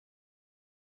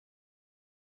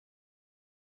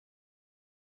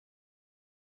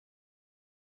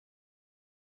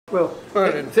Well,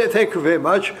 thank you very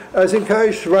much. I was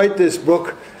encouraged to write this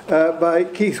book by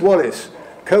Keith Wallace,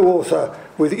 co-author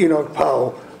with Enoch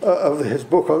Powell of his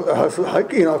book on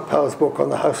Enoch Powell's book on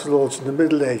the House of Lords in the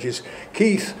Middle Ages.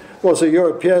 Keith was a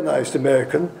Europeanized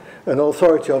American, an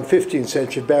authority on 15th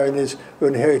century baronies who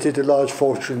inherited a large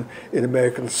fortune in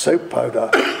American soap powder.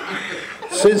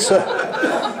 Since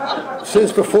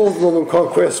before the Norman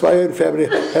Conquest, my own family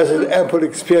has had ample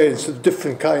experience of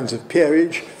different kinds of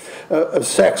peerage, of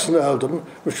Saxon earldom,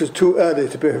 which was too early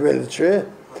to be hereditary,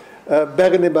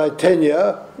 barony by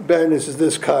tenure, baronies of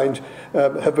this kind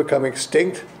have become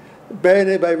extinct,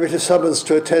 barony by writ of summons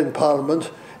to attend Parliament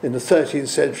in the 13th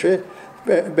century,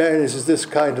 baronies of this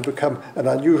kind have become an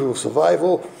unusual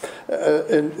survival.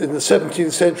 In the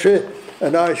 17th century,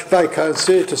 an Irish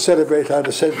viscountcy to celebrate our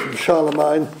descent from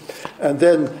Charlemagne, and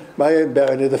then my own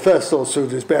barony, the first Lord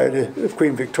Sudeley's barony of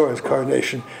Queen Victoria's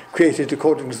coronation, created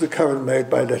according to the current mode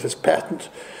by letters patent.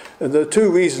 And there are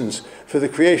two reasons for the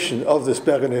creation of this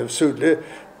barony of Sudeley.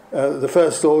 The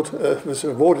first Lord was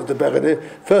awarded the barony,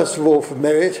 first of all for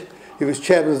merit. He was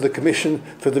chairman of the Commission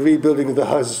for the Rebuilding of the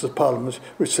Houses of Parliament,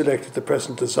 which selected the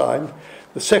present design.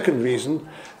 The second reason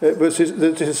was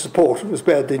that his support was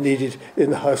badly needed in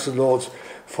the House of Lords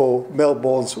for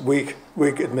Melbourne's weak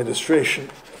Whig administration.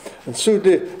 And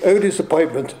Sudeley owed his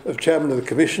appointment of chairman of the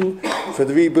Commission for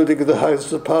the Rebuilding of the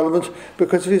Houses of Parliament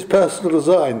because of his personal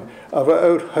design of our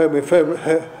old family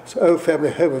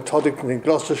home of Toddington in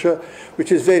Gloucestershire,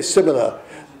 which is very similar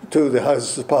to the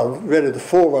Houses of Parliament, really the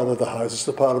forerunner of the Houses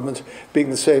of Parliament, being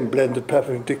the same blend of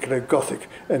perpendicular Gothic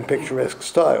and picturesque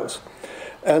styles.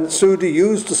 And Sudeley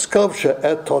used the sculpture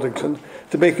at Toddington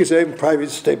to make his own private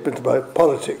statement about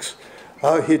politics,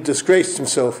 how he had disgraced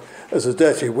himself as a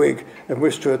dirty Whig and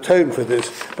wished to atone for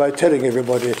this by telling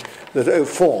everybody that au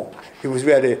fond he was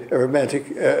really a romantic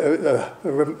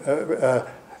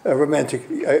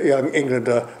young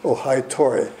Englander or high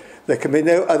Tory. There can be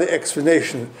no other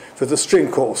explanation for the string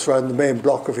course around the main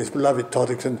block of his beloved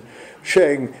Toddington,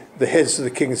 showing the heads of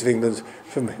the kings of England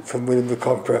from William the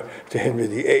Conqueror to Henry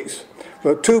VIII.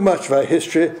 But too much of our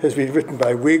history has been written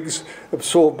by Whigs,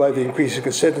 absorbed by the increasing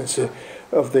ascendancy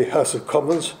of the House of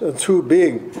Commons, and through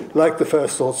being, like the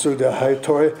first Lord Sudeley, a high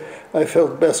Tory, I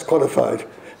felt best qualified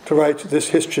to write this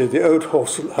history of the old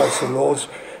House of Lords,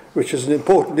 which is an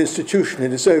important institution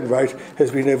in its own right,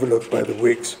 has been overlooked by the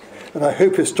Whigs. And I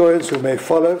hope historians who may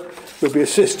follow will be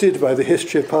assisted by the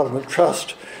History of Parliament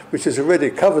Trust, which has already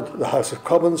covered the House of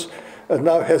Commons and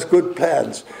now has good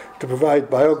plans to provide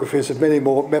biographies of many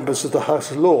more members of the House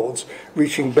of Lords,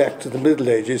 reaching back to the Middle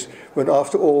Ages, when,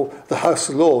 after all, the House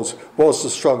of Lords was the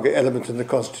stronger element in the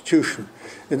Constitution.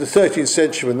 In the 13th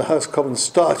century, when the House of Commons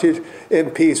started,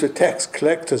 MPs were tax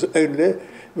collectors only. It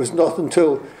was not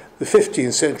until the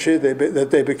 15th century that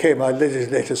they became our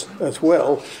legislators as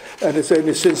well, and it's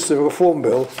only since the Reform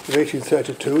Bill of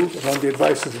 1832, and on the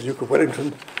advice of the Duke of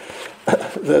Wellington,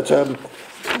 that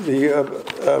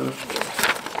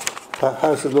the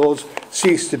House of Lords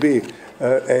ceased to be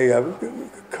a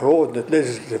coordinate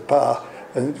legislative power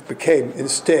and became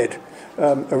instead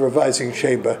a revising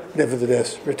chamber,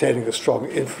 nevertheless retaining a strong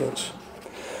influence.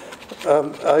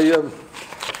 I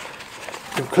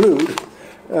conclude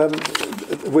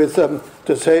with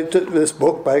this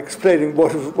book by explaining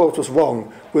what was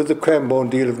wrong with the Cranbourne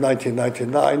deal of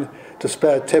 1999 to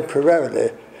spare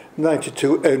temporarily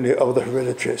 92 only of the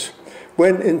hereditaries.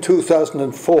 When in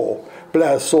 2004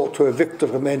 Blair sought to evict the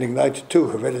remaining 92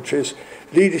 hereditaries,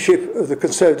 leadership of the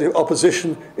Conservative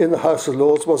opposition in the House of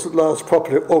Lords was at last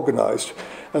properly organised,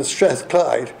 and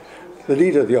Strathclyde, the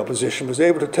leader of the opposition, was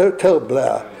able to tell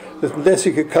Blair that unless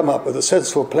he could come up with a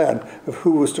sensible plan of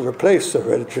who was to replace the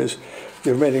hereditaries,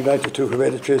 the remaining 92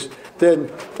 hereditaries,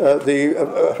 then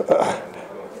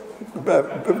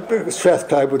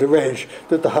Strathclyde would arrange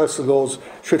that the House of Lords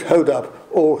should hold up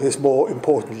all his more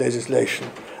important legislation.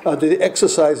 Under the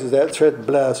exercise of that threat,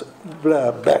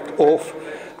 Blair backed off.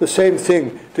 The same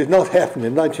thing did not happen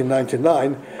in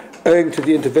 1999, owing to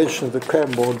the intervention of the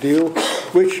Cranbourne deal,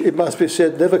 which, it must be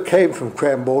said, never came from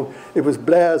Cranbourne. It was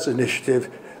Blair's initiative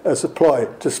as a ploy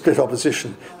to split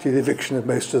opposition to the eviction of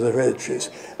most of the hereditaries.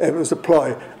 And it was a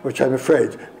ploy which I'm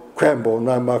afraid Cranbourne,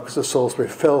 now Marquess of Salisbury,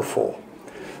 fell for.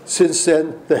 Since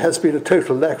then, there has been a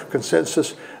total lack of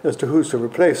consensus as to who's to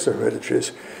replace the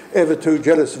hereditaries. Ever too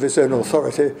jealous of its own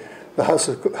authority, the House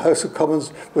of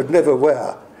Commons would never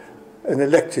wear an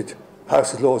elected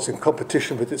House of Lords in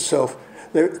competition with itself.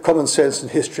 Common sense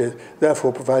and history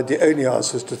therefore provide the only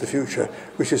answers to the future,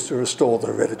 which is to restore the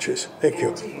hereditaries. Thank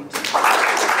you.